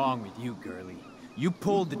something wrong with you, girlie. You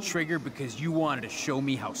pulled the trigger because you wanted to show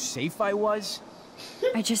me how safe I was?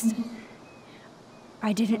 I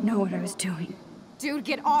didn't know what I was doing. Dude,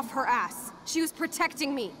 get off her ass. She was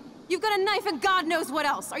protecting me. You've got a knife and God knows what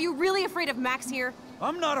else. Are you really afraid of Max here?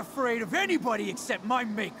 I'm not afraid of anybody except my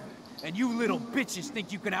maker. And you little bitches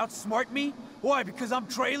think you can outsmart me? Why, because I'm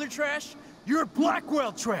trailer trash? You're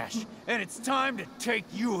Blackwell trash, and it's time to take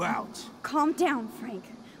you out. Calm down, Frank.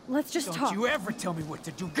 Let's just talk. Don't you ever tell me what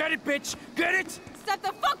to do. Get it, bitch? Get it? Step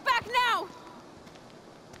the fuck back now!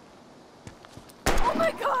 Oh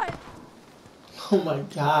my god! Oh my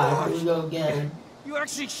god, here we go again. You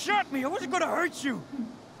actually shot me. I wasn't gonna hurt you.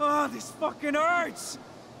 Oh, this fucking hurts.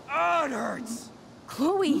 Oh, it hurts.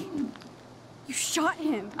 Chloe, you shot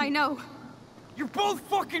him. I know. You're both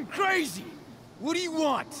fucking crazy. What do you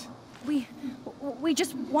want? We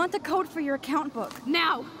just want the code for your account book.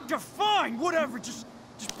 Now! You're fine, whatever. Just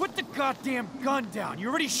put the goddamn gun down. You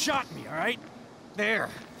already shot me, all right? There.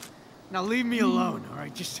 Now leave me alone, all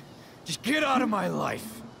right? Just get out of my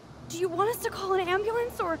life. Do you want us to call an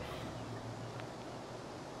ambulance or...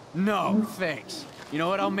 No, thanks. You know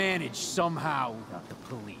what? I'll manage somehow without the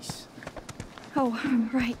police. Oh,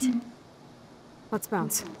 right. Let's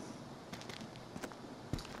bounce.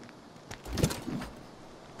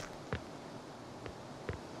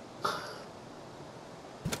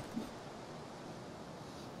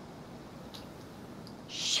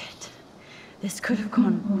 Shit. This could have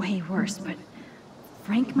gone way worse, but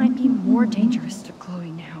Frank might be more dangerous to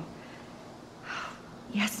Chloe now.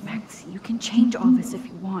 Yes, Max, you can change all this if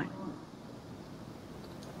you want.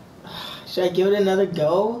 Should I give it another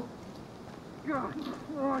go?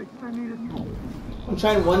 I'm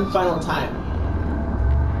trying one final time.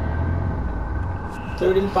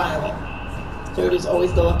 Third and final. Third is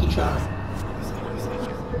always the lucky charm.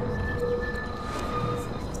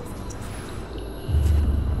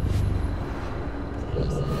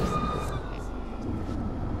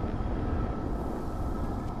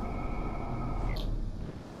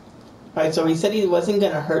 Alright, so he said he wasn't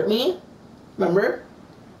gonna hurt me. Remember?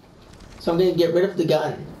 So I'm gonna get rid of the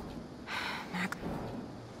gun.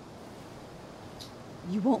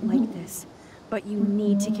 You won't like this, but you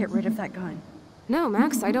need to get rid of that gun. No,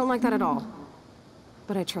 Max, I don't like that at all.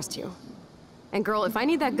 But I trust you. And girl, if I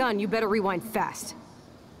need that gun, you better rewind fast.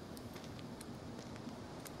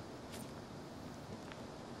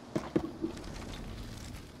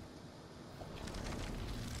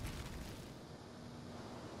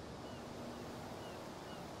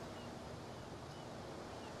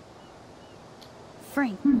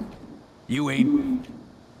 Frank. You ain't...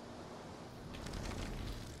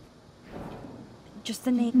 Just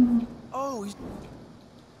the name. Oh, he's...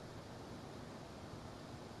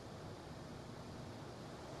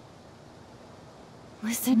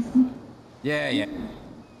 Listen. Yeah.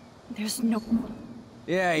 There's no...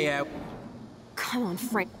 Yeah. Come on,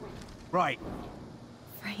 Frank. Right.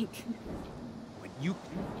 Frank. When you...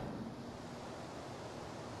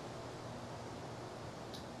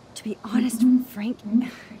 To be honest, Frank,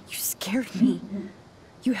 you scared me.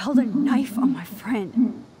 You held a knife on my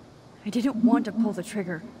friend. I didn't want to pull the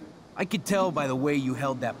trigger. I could tell by the way you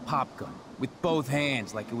held that pop gun, with both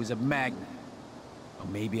hands like it was a magnet. Or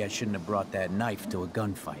maybe I shouldn't have brought that knife to a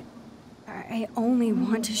gunfight. I only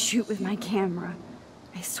want to shoot with my camera.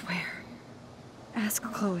 I swear. Ask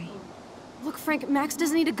Chloe. Look, Frank, Max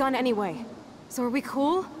doesn't need a gun anyway. So are we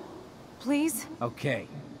cool? Please? Okay,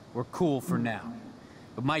 we're cool for now.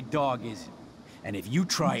 But my dog isn't. And if you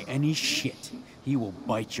try any shit, he will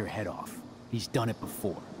bite your head off. He's done it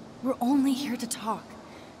before. We're only here to talk.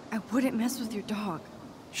 I wouldn't mess with your dog.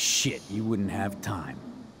 Shit, you wouldn't have time.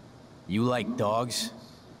 You like dogs?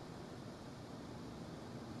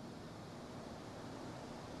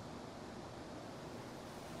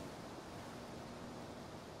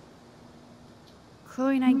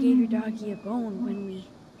 Chloe and I gave your doggy a bone when we...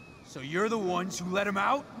 So you're the ones who let him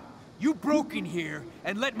out? You broke in here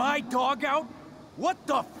and let my dog out? What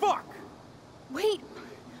the fuck? Wait,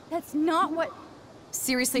 that's not what...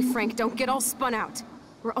 Seriously, Frank, don't get all spun out.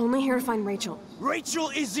 We're only here to find Rachel. Rachel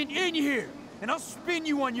isn't in here, and I'll spin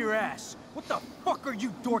you on your ass. What the fuck are you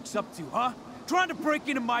dorks up to, huh? Trying to break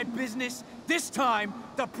into my business? This time,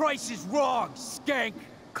 the price is wrong, skank.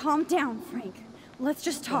 Calm down, Frank. Let's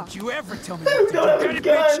just talk. Don't you ever tell me what to do.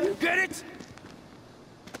 Get it, bitch? Get it?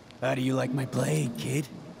 How do you like my blade, kid?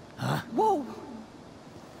 Huh? Whoa!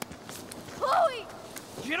 Chloe!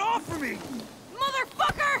 Get off of me!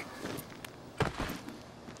 Motherfucker!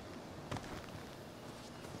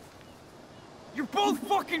 You're both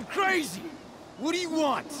fucking crazy! What do you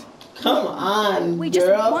want? Come on, We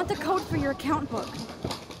girl. just want the code for your account book.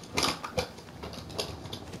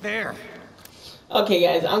 There. Okay,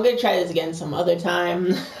 guys, I'm gonna try this again some other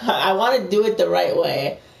time. I want to do it the right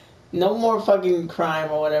way. No more fucking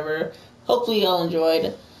crime or whatever. Hopefully y'all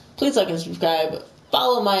enjoyed. Please like and subscribe.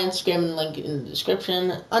 Follow my Instagram and link in the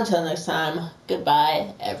description. Until next time,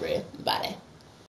 goodbye, everybody.